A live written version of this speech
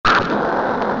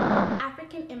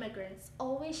immigrants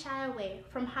always shy away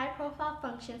from high-profile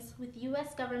functions with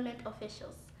U.S. government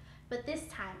officials. But this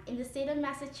time, in the state of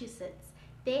Massachusetts,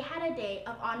 they had a day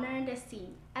of honor and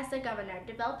esteem as the governor,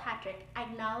 Deval Patrick,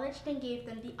 acknowledged and gave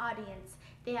them the audience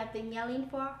they have been yelling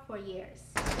for years.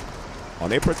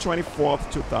 On April 24,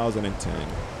 2010,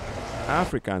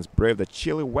 Africans braved the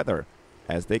chilly weather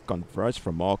as they converged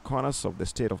from all corners of the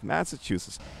state of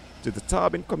Massachusetts to the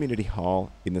Tobin Community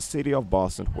Hall in the city of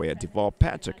Boston, where Deval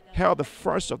Patrick held the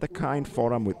first of the kind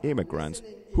forum with immigrants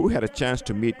who had a chance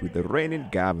to meet with the reigning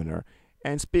governor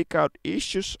and speak out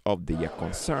issues of their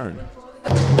concern.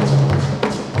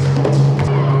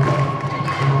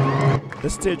 The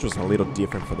stage was a little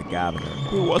different for the governor,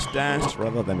 who was danced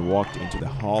rather than walked into the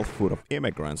hall full of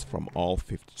immigrants from all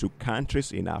 52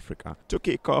 countries in Africa to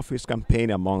kick off his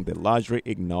campaign among the largely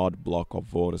ignored bloc of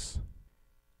voters.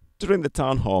 During the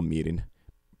town hall meeting,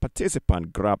 participants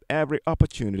grabbed every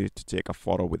opportunity to take a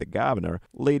photo with the governor,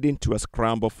 leading to a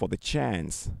scramble for the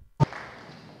chance.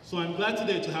 So I'm glad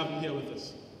today to have him here with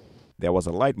us. There was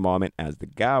a light moment as the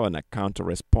governor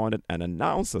counter-responded and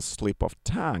announced a slip of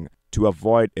tongue to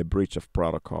avoid a breach of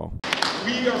protocol.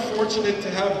 We are fortunate to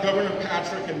have Governor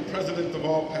Patrick and President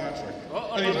Deval Patrick.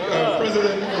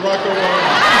 President Barack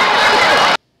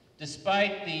Obama.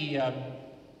 Despite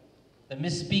the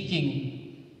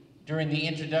misspeaking during the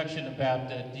introduction about,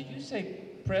 did you say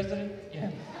president?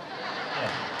 Yeah.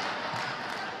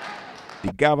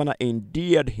 The governor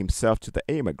endeared himself to the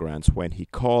immigrants when he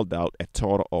called out a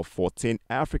total of 14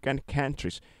 African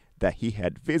countries that he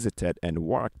had visited and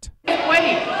worked. Wait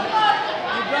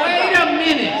a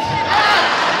minute.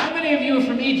 How many of you are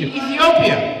from Egypt?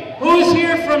 Ethiopia? Who's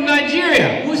here from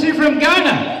Nigeria? Who's here from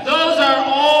Ghana? Those are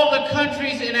all the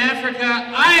countries in Africa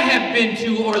I have been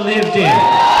to or lived in.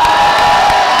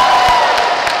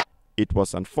 It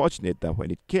was unfortunate that when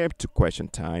it came to question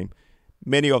time,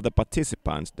 many of the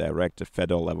participants directed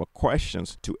federal-level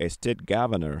questions to a state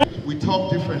governor. We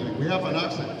talk differently. We have an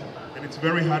accent. And it's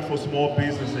very hard for small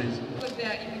businesses. With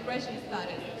their immigration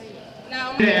status.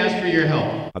 Now, To ask for your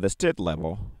help. At the state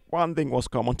level, one thing was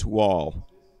common to all: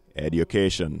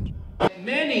 education.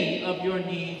 Many of your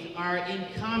needs are in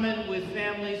common with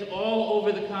families all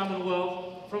over the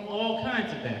Commonwealth from all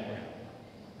kinds of backgrounds.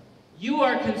 You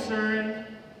are concerned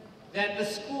that the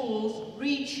schools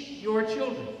reach your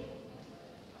children,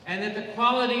 and that the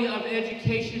quality of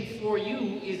education for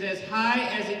you is as high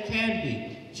as it can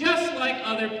be, just like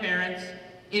other parents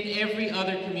in every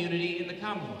other community in the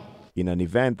Commonwealth. In an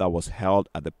event that was held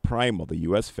at the prime of the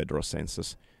U.S. federal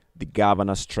census, the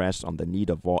governor stressed on the need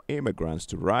of all immigrants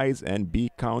to rise and be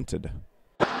counted.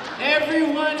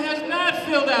 Everyone has not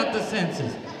filled out the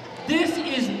census. This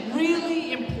is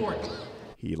really important.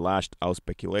 He lashed out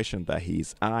speculation that he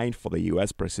is eyeing for the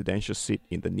U.S. presidential seat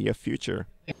in the near future.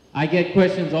 I get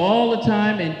questions all the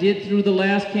time and did through the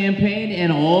last campaign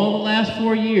and all the last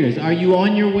 4 years. Are you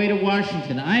on your way to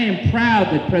Washington? I am proud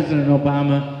that President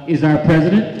Obama is our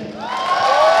president.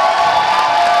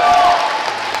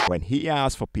 When he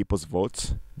asked for people's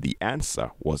votes, the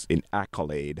answer was in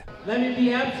accolade. Let me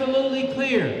be absolutely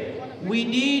clear. We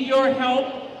need your help,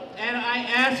 and I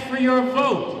ask for your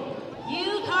vote.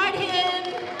 you heard him.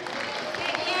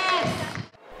 Say yes.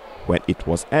 When it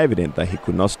was evident that he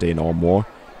could not stay no more,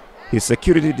 his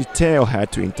security detail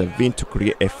had to intervene to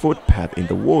create a footpath in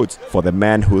the woods for the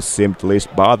man who seemed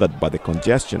least bothered by the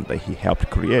congestion that he helped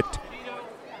create.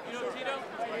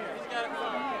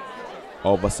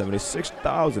 Over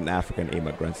 76,000 African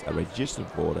immigrants are registered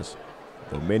voters,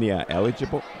 though many are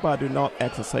eligible but do not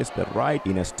exercise the right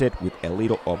in a state with a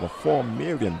little over 4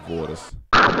 million voters.